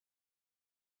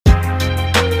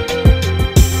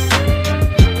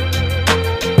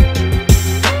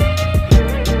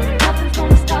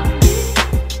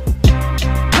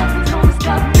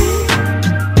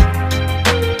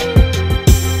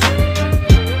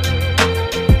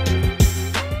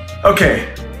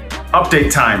Okay,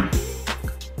 update time.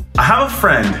 I have a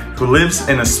friend who lives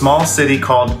in a small city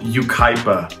called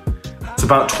Yucaipa. It's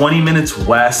about 20 minutes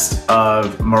west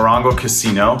of Morongo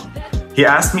Casino. He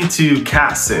asked me to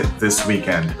cat sit this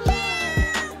weekend.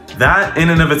 That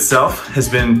in and of itself has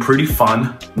been pretty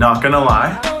fun, not gonna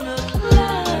lie.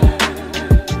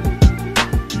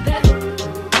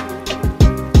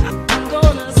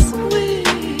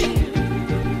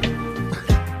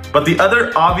 But the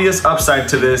other obvious upside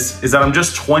to this is that I'm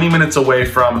just 20 minutes away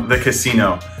from the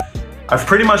casino. I've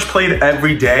pretty much played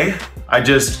every day. I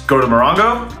just go to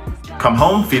Morongo, come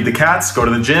home, feed the cats, go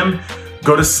to the gym,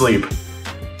 go to sleep.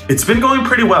 It's been going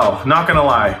pretty well, not gonna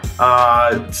lie.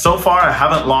 So far I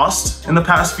haven't lost in the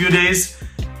past few days.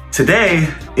 Today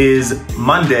is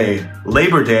Monday,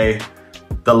 Labor Day,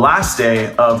 the last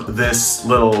day of this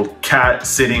little cat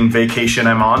sitting vacation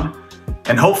I'm on.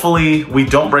 And hopefully we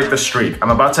don't break the streak. I'm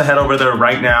about to head over there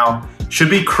right now. Should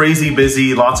be crazy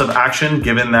busy, lots of action,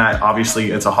 given that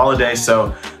obviously it's a holiday.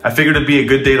 So I figured it'd be a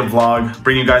good day to vlog,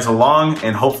 bring you guys along,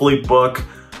 and hopefully book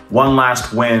one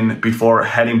last win before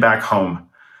heading back home.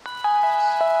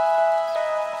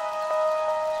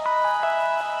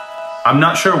 I'm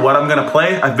not sure what I'm gonna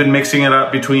play. I've been mixing it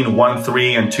up between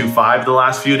 1-3 and 2-5 the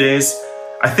last few days.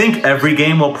 I think every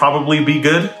game will probably be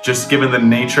good, just given the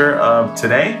nature of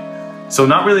today. So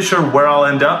not really sure where I'll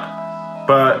end up,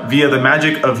 but via the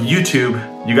magic of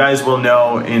YouTube, you guys will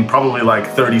know in probably like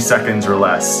 30 seconds or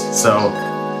less. So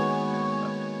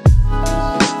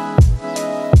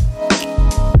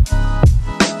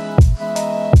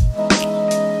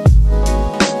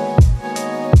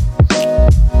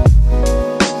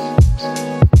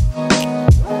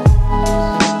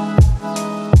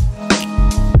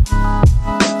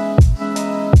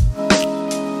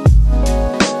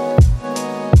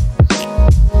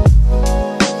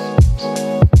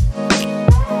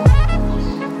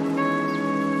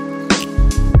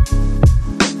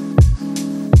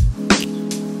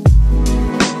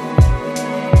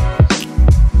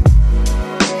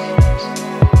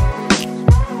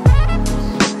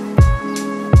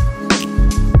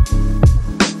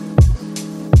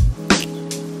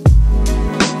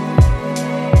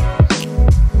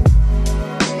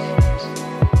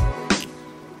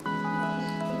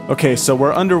okay, so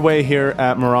we're underway here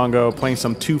at Morongo, playing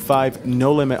some 2-5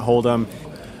 no limit hold'em.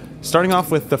 Starting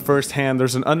off with the first hand,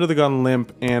 there's an under the gun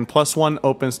limp, and +1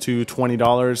 opens to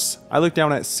 $20. I look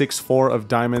down at 6-4 of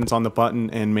diamonds on the button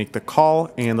and make the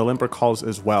call, and the limper calls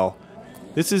as well.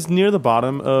 This is near the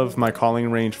bottom of my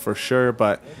calling range for sure,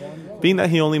 but being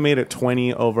that he only made it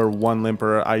 20 over one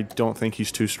limper, I don't think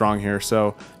he's too strong here.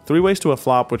 So 3 ways to a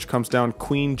flop, which comes down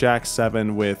Queen Jack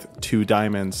 7 with 2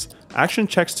 diamonds. Action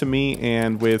checks to me,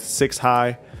 and with 6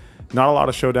 high, not a lot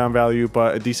of showdown value,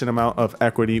 but a decent amount of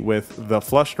equity with the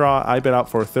flush draw. I bet out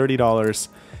for $30,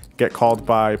 get called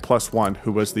by +1,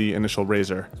 who was the initial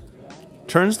raiser.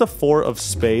 Turns the 4 of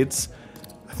spades.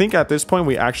 I think at this point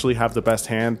we actually have the best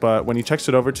hand, but when he checks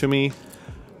it over to me,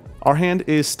 our hand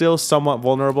is still somewhat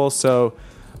vulnerable, so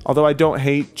although I don't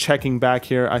hate checking back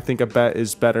here, I think a bet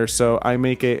is better, so I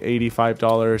make it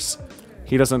 $85.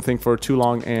 He doesn't think for too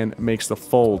long and makes the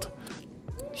fold.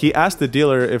 He asked the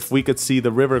dealer if we could see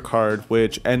the river card,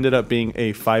 which ended up being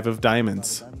a 5 of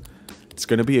diamonds. It's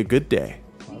gonna be a good day.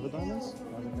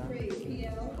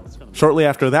 Shortly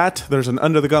after that, there's an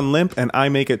under the gun limp, and I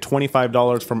make it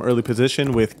 $25 from early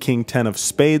position with King 10 of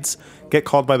spades, get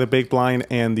called by the big blind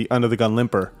and the under the gun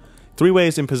limper. 3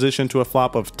 ways in position to a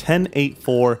flop of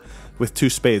 10-8-4 with 2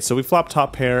 spades. So we flop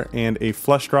top pair and a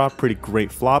flush draw, pretty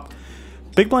great flop.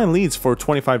 Big blind leads for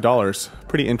 $25,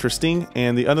 pretty interesting,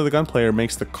 and the under the gun player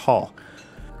makes the call.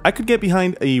 I could get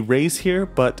behind a raise here,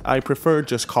 but I prefer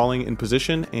just calling in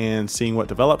position and seeing what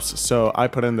develops, so I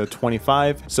put in the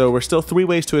 25. So we're still 3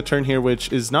 ways to a turn here,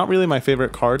 which is not really my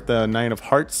favorite card, the 9 of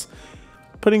hearts.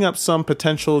 Putting up some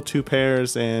potential 2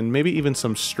 pairs and maybe even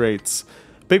some straights.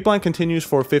 Big blind continues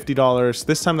for $50.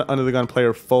 This time the under the gun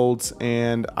player folds,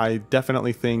 and I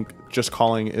definitely think just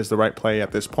calling is the right play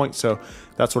at this point, so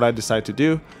that's what I decide to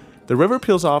do. The river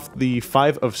peels off the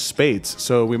 5 of spades,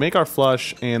 so we make our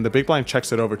flush and the big blind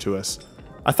checks it over to us.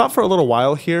 I thought for a little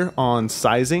while here on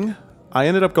sizing. I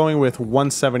ended up going with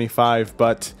 175,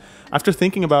 but after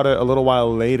thinking about it a little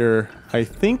while later, I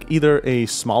think either a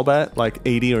small bet like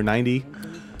 80 or 90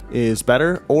 is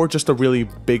better, or just a really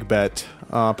big bet,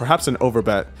 perhaps an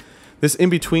overbet. This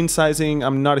in-between sizing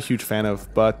I'm not a huge fan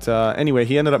of, but anyway,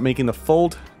 he ended up making the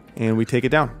fold and we take it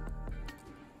down.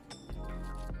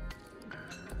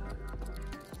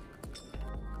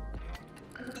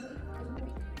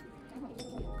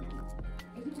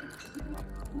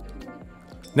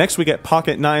 Next, we get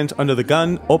pocket nines under the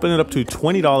gun, open it up to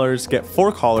 $20, get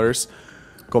 4 callers,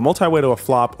 go multi-way to a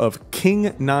flop of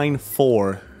king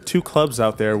 9-4, 2 clubs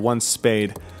out there, 1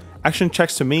 spade. Action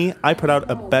checks to me. I put out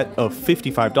a bet of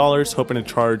 $55, hoping to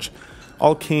charge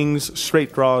all kings,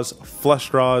 straight draws, flush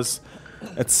draws,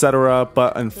 etc.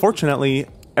 But unfortunately,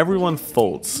 everyone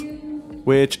folds,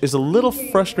 which is a little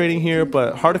frustrating here,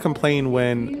 but hard to complain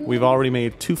when we've already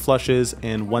made 2 flushes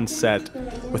and 1 set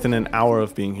within an hour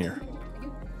of being here.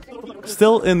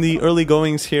 Still in the early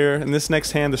goings here. In this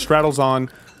next hand, the straddle's on,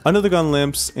 under the gun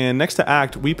limps, and next to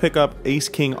act, we pick up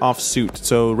ace-king offsuit.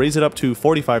 So raise it up to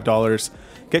 $45,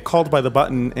 get called by the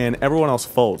button, and everyone else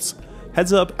folds.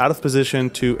 Heads up, out of position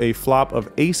to a flop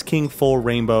of ace-king full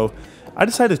rainbow. I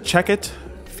decide to check it,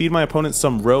 feed my opponent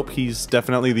some rope. He's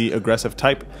definitely the aggressive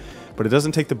type, but it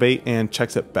doesn't take the bait and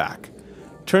checks it back.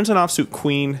 Turns an offsuit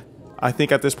queen. I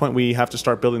think at this point we have to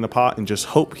start building the pot and just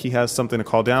hope he has something to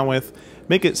call down with.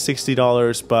 Make it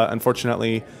 $60, but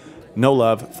unfortunately, no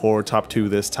love for top 2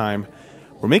 this time.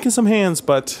 We're making some hands,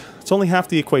 but it's only half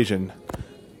the equation.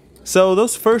 So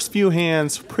those first few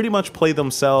hands pretty much play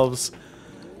themselves.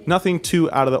 Nothing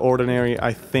too out of the ordinary,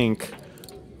 I think.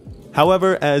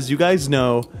 However, as you guys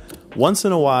know, once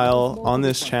in a while on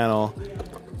this channel,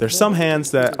 there's some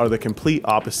hands that are the complete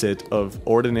opposite of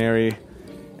ordinary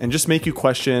and just make you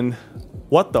question,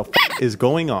 what the f is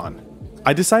going on?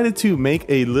 I decided to make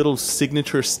a little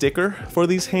signature sticker for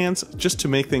these hands just to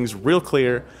make things real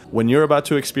clear when you're about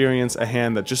to experience a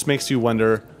hand that just makes you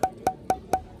wonder.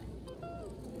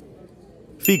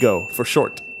 Figo for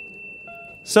short.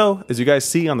 So, as you guys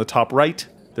see on the top right,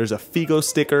 there's a Figo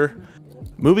sticker.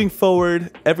 Moving forward,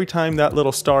 every time that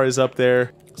little star is up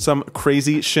there, some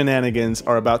crazy shenanigans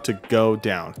are about to go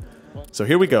down. So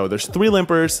here we go. There's 3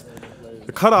 limpers.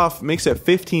 The cutoff makes it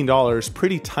 $15,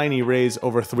 pretty tiny raise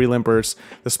over 3 limpers.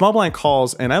 The small blind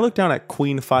calls, and I look down at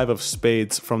queen 5 of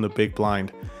spades from the big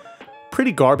blind.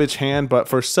 Pretty garbage hand, but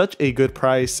for such a good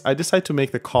price, I decide to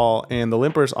make the call, and the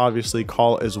limpers obviously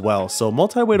call as well. So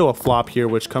multi-way to a flop here,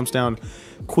 which comes down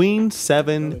queen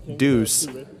 7 deuce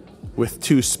with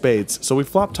 2 spades. So we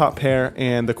flop top pair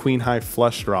and the queen high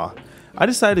flush draw. I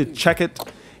decided to check it,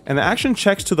 and the action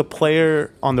checks to the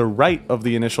player on the right of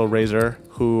the initial raiser,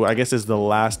 who I guess is the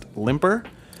last limper.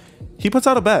 He puts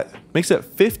out a bet, makes it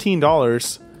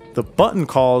 $15. The button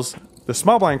calls, the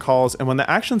small blind calls, and when the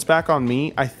action's back on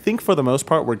me, I think for the most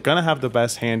part we're gonna have the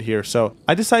best hand here. So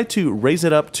I decide to raise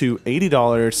it up to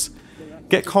 $80,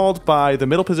 get called by the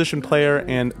middle position player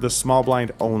and the small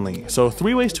blind only. So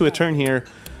 3 ways to a turn here,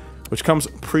 which comes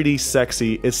pretty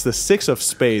sexy. It's the 6 of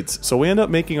spades. So we end up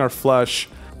making our flush.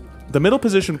 The middle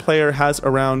position player has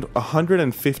around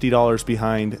 $150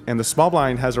 behind, and the small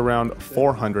blind has around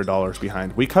 $400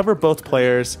 behind. We cover both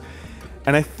players,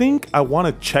 and I think I want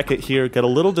to check it here, get a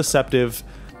little deceptive,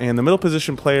 and the middle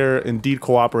position player indeed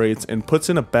cooperates and puts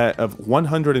in a bet of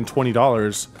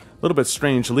 $120, a little bit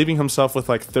strange, leaving himself with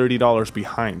like $30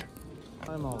 behind.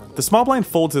 The small blind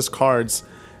folds his cards.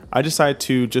 I decide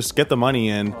to just get the money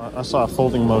in. I saw a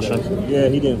folding motion. Yeah,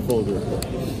 he didn't fold it.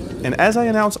 And as I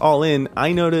announce all in,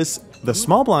 I notice the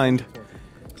small blind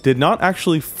did not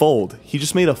actually fold. He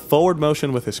just made a forward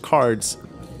motion with his cards,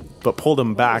 but pulled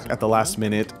them back at the last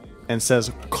minute and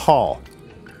says call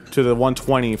to the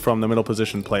 120 from the middle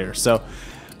position player. So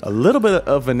a little bit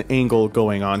of an angle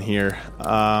going on here.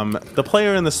 The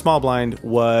player in the small blind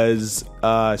was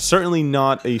certainly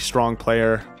not a strong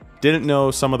player, didn't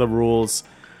know some of the rules,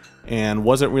 and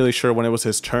wasn't really sure when it was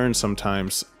his turn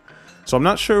sometimes. So I'm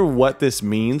not sure what this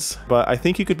means, but I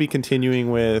think you could be continuing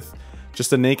with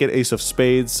just a naked ace of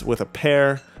spades with a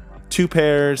pair, 2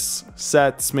 pairs,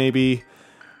 sets maybe,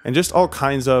 and just all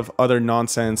kinds of other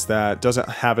nonsense that doesn't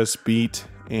have us beat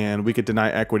and we could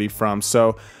deny equity from.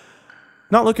 So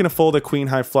not looking to fold a queen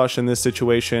high flush in this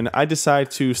situation. I decide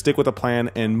to stick with the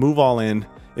plan and move all in.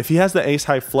 If he has the ace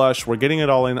high flush, we're getting it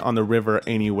all in on the river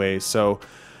anyway. So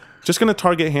just going to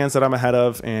target hands that I'm ahead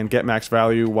of and get max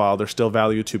value while there's still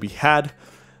value to be had.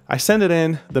 I send it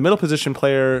in, the middle position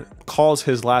player calls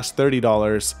his last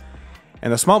 $30,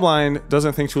 and the small blind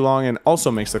doesn't think too long and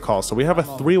also makes the call. So we have a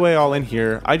 3-way all in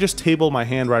here. I just table my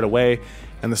hand right away,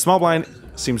 and the small blind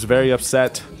seems very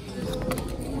upset.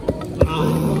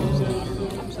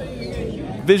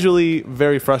 Visually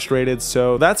very frustrated,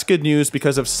 so that's good news,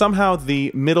 because if somehow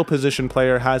the middle position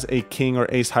player has a king or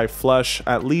ace high flush,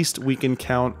 at least we can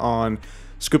count on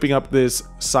scooping up this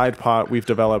side pot we've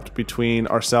developed between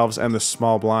ourselves and the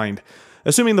small blind,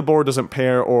 assuming the board doesn't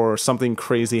pair or something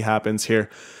crazy happens here.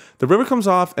 The river comes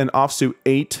off an offsuit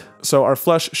 8, so our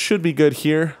flush should be good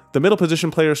here. The middle position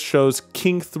player shows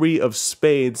king 3 of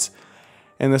spades,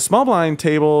 and the small blind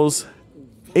tables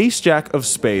Ace Jack of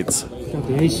spades. Got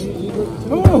the ace.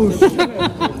 Oh, shit.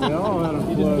 They all had a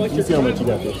flush. Let's see how much you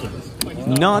got this.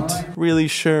 Not really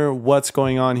sure what's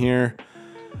going on here.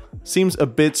 Seems a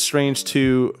bit strange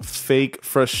to fake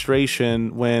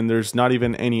frustration when there's not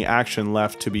even any action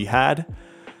left to be had.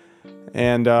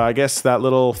 And I guess that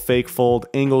little fake fold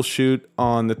angle shoot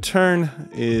on the turn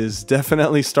is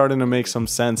definitely starting to make some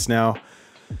sense now.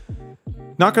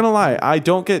 Not gonna lie, I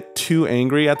don't get too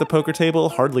angry at the poker table,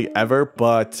 hardly ever,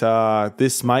 but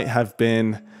this might have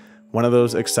been one of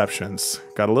those exceptions.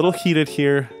 Got a little heated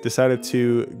here, decided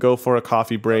to go for a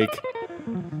coffee break.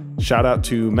 Shout out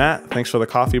to Matt, thanks for the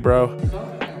coffee, bro.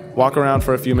 Walk around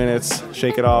for a few minutes,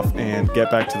 shake it off, and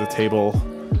get back to the table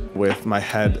with my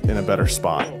head in a better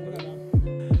spot.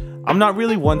 I'm not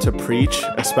really one to preach,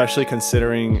 especially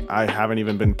considering I haven't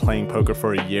even been playing poker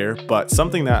for a year, but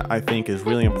something that I think is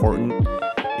really important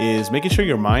is making sure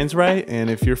your mind's right, and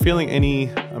if you're feeling any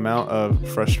amount of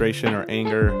frustration or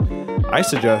anger, I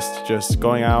suggest just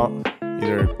going out,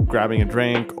 either grabbing a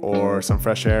drink or some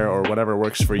fresh air or whatever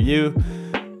works for you,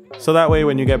 so that way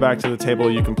when you get back to the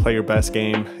table you can play your best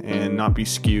game and not be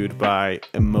skewed by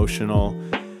emotional,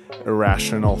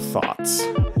 irrational thoughts.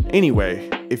 Anyway,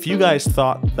 if you guys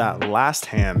thought that last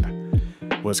hand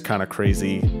was kind of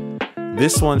crazy,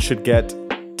 this one should get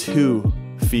 2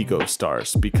 Figo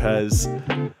stars because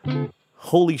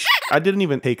holy shit, I didn't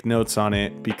even take notes on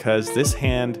it because this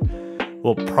hand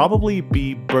will probably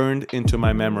be burned into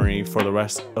my memory for the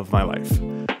rest of my life.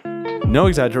 No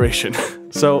exaggeration.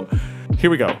 So here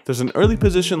we go. There's an early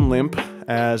position limp,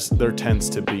 as there tends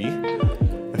to be,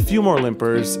 a few more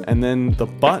limpers, and then the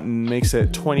button makes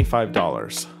it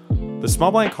 $25. The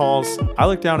small blind calls. I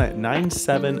look down at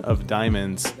 9-7 of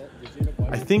diamonds.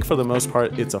 I think for the most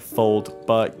part it's a fold,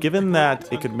 but given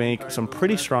that it could make some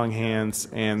pretty strong hands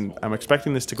and I'm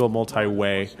expecting this to go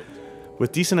multi-way,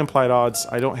 with decent implied odds,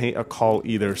 I don't hate a call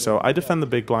either. So I defend the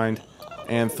big blind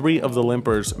and 3 of the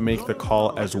limpers make the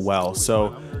call as well.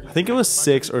 So I think it was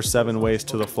 6 or 7 ways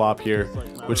to the flop here,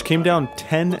 which came down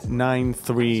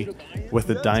 10-9-3 with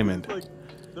a diamond.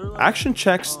 Action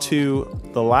checks to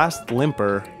the last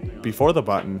limper before the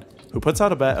button, who puts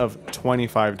out a bet of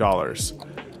 $25.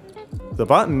 The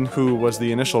button, who was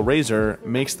the initial raiser,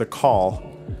 makes the call.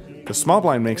 The small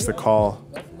blind makes the call.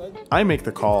 I make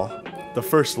the call. The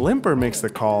first limper makes the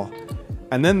call.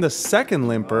 And then the second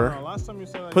limper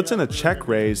puts in a check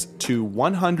raise to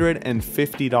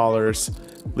 $150,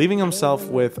 leaving himself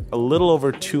with a little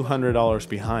over $200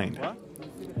 behind.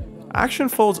 Action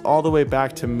folds all the way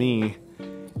back to me,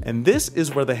 and this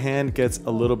is where the hand gets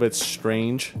a little bit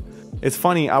strange. It's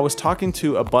funny, I was talking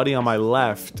to a buddy on my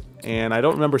left, and I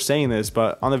don't remember saying this,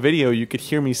 but on the video you could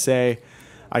hear me say,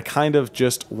 I kind of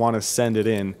just want to send it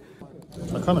in.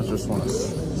 I kind of just want to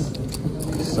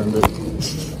send it.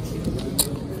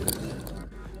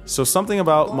 So something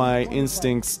about my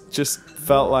instincts just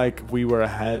felt like we were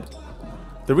ahead.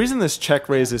 The reason this check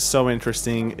raise is so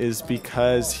interesting is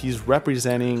because he's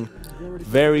representing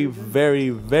very, very,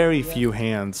 very few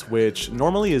hands, which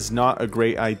normally is not a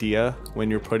great idea when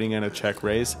you're putting in a check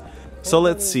raise. So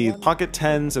let's see, pocket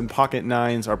 10s and pocket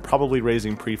 9s are probably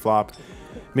raising pre-flop,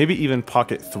 maybe even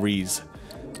pocket 3s.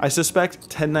 I suspect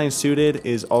 10-9 suited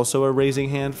is also a raising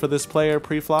hand for this player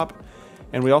pre-flop,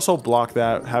 and we also block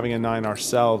that having a 9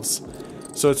 ourselves.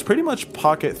 So it's pretty much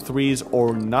pocket 3s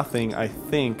or nothing, I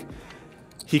think.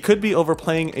 He could be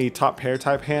overplaying a top pair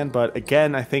type hand, but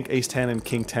again, I think ace 10 and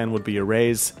king 10 would be a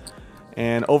raise,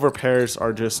 and over pairs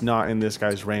are just not in this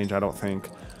guy's range, I don't think.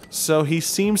 So he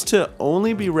seems to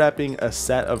only be repping a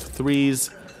set of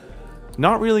 3s,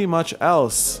 not really much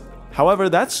else. However,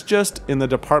 that's just in the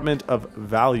department of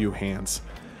value hands.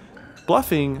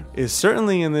 Bluffing is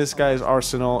certainly in this guy's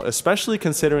arsenal, especially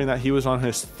considering that he was on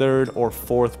his 3rd or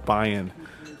 4th buy-in.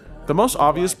 The most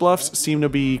obvious bluffs seem to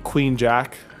be Queen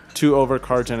Jack, 2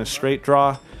 overcards and a straight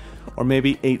draw, or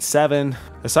maybe 8-7.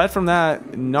 Aside from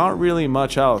that, not really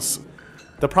much else.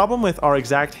 The problem with our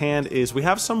exact hand is we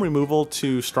have some removal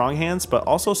to strong hands, but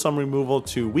also some removal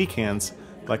to weak hands,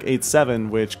 like 8-7,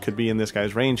 which could be in this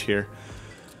guy's range here.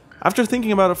 After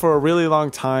thinking about it for a really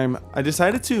long time, I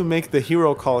decided to make the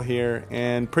hero call here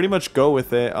and pretty much go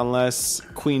with it unless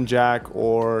Queen Jack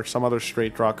or some other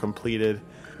straight draw completed.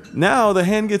 Now the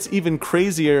hand gets even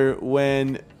crazier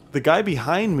when the guy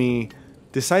behind me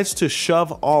decides to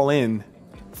shove all in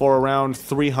for around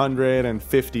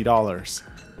 $350.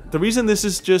 The reason this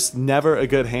is just never a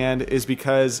good hand is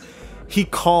because he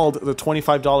called the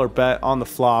 $25 bet on the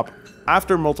flop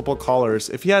after multiple callers.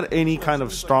 If he had any kind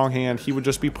of strong hand, he would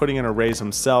just be putting in a raise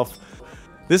himself.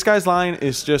 This guy's line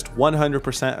is just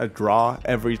 100% a draw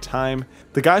every time.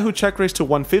 The guy who check raised to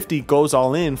 150 goes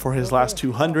all in for his last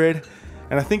 200.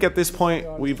 And I think at this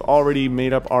point, we've already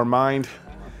made up our mind.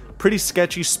 Pretty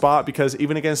sketchy spot because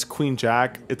even against Queen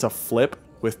Jack, it's a flip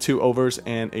with 2 overs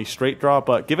and a straight draw.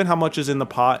 But given how much is in the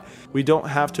pot, we don't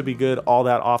have to be good all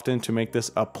that often to make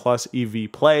this a plus EV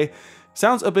play.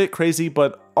 Sounds a bit crazy,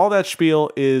 but all that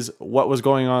spiel is what was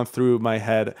going on through my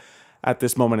head at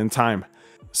this moment in time.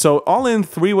 So all in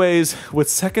 3 ways with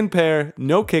second pair,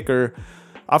 no kicker,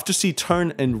 off to see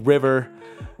turn and river.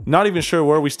 Not even sure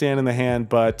where we stand in the hand,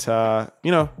 but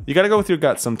you know, you got to go with your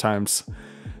gut sometimes.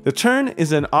 The turn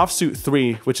is an offsuit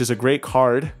 3, which is a great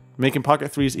card, making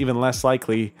pocket 3s even less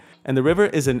likely, and the river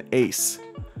is an ace.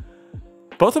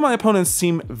 Both of my opponents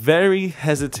seem very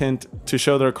hesitant to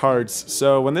show their cards,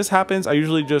 so when this happens, I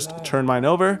usually just turn mine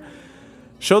over,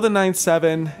 show the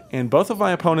 9-7, and both of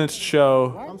my opponents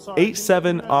show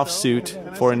 8-7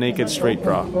 offsuit for a naked straight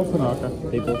draw.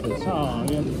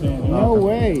 No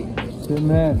way.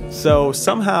 So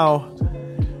somehow,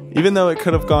 even though it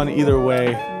could have gone either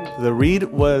way, the read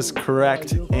was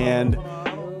correct, and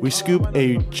we scoop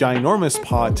a ginormous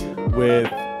pot with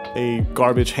a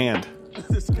garbage hand.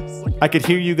 I could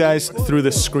hear you guys through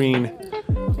the screen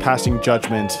passing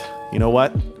judgment. You know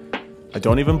what? I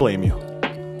don't even blame you.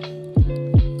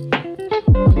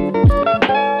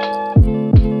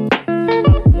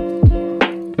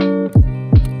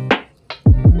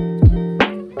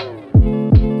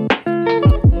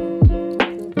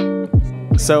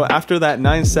 So after that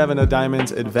 9-7 of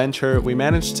diamonds adventure, we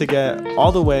managed to get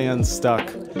all the way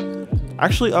unstuck.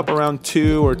 Actually up around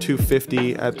 2 or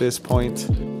 250 at this point.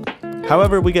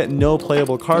 However, we get no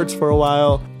playable cards for a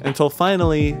while, until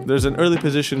finally, there's an early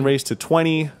position raised to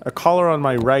 20, a caller on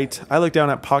my right, I look down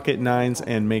at pocket 9s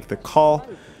and make the call.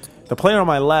 The player on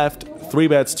my left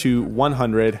 3-bets to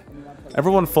 100.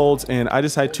 Everyone folds and I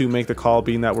decide to make the call,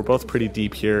 being that we're both pretty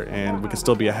deep here and we can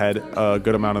still be ahead a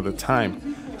good amount of the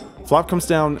time. Flop comes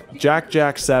down, Jack,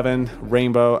 Jack 7,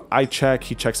 rainbow, I check,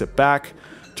 he checks it back,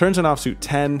 turns an offsuit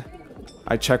 10,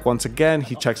 I check once again,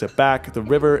 he checks it back, the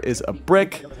river is a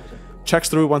brick, checks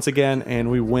through once again, and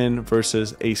we win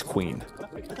versus ace queen.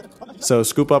 So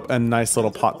scoop up a nice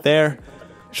little pot there.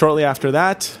 Shortly after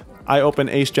that, I open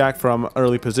ace jack from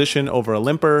early position over a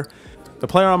limper. The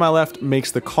player on my left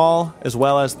makes the call, as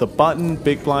well as the button,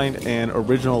 big blind, and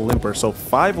original limper. So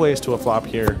 5 ways to a flop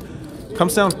here.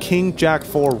 Comes down king, jack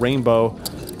 4, rainbow.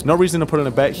 No reason to put in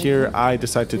a bet here. I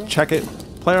decide to check it.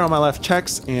 Player on my left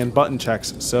checks and button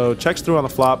checks. So checks through on the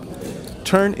flop.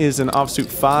 Turn is an offsuit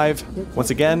 5. Once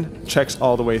again, checks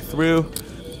all the way through.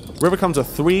 River comes a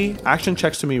 3. Action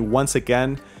checks to me once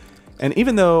again. And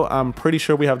even though I'm pretty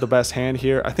sure we have the best hand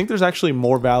here, I think there's actually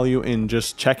more value in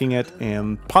just checking it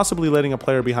and possibly letting a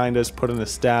player behind us put in a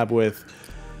stab with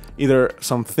either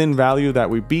some thin value that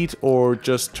we beat or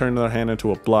just turn their hand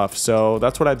into a bluff. So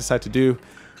that's what I decide to do.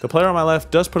 The player on my left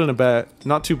does put in a bet.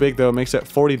 Not too big though, makes it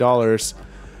 $40.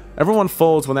 Everyone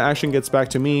folds when the action gets back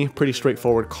to me. Pretty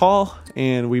straightforward call,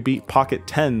 and we beat pocket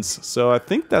 10s. So I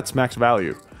think that's max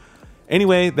value.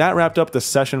 Anyway, that wrapped up the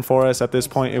session for us. At this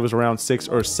point, it was around 6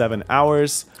 or 7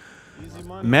 hours.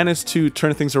 Managed to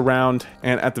turn things around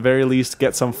and at the very least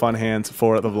get some fun hands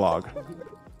for the vlog.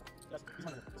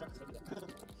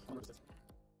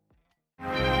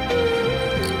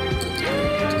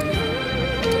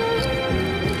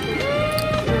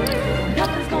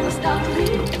 Nothing's gonna stop me.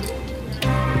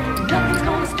 Nothing's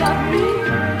gonna stop me.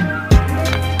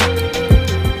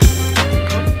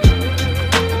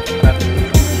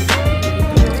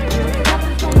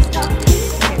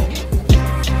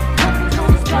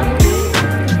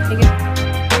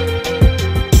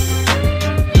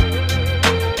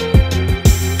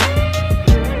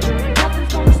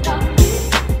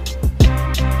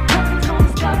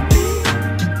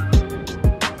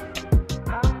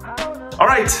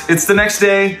 Alright, it's the next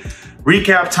day,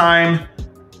 recap time.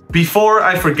 Before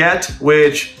I forget,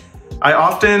 which I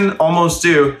often almost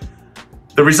do,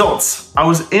 the results. I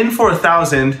was in for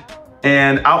 1,000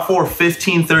 and out for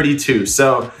 1,532.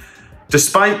 So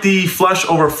despite the flush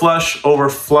over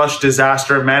flush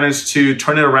disaster, managed to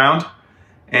turn it around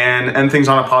and end things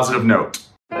on a positive note.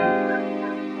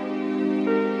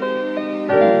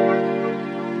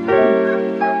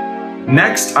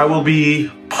 Next, I will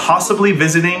be possibly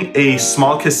visiting a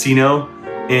small casino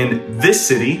in this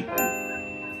city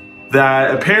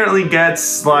that apparently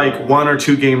gets like 1 or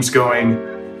 2 games going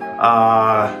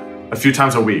a few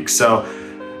times a week. So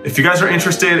if you guys are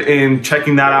interested in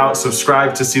checking that out,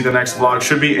 subscribe to see the next vlog.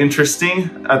 Should be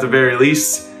interesting at the very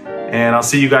least. And I'll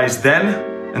see you guys then.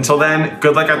 Until then,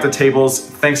 good luck at the tables.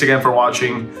 Thanks again for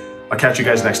watching. I'll catch you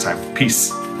guys next time.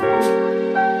 Peace.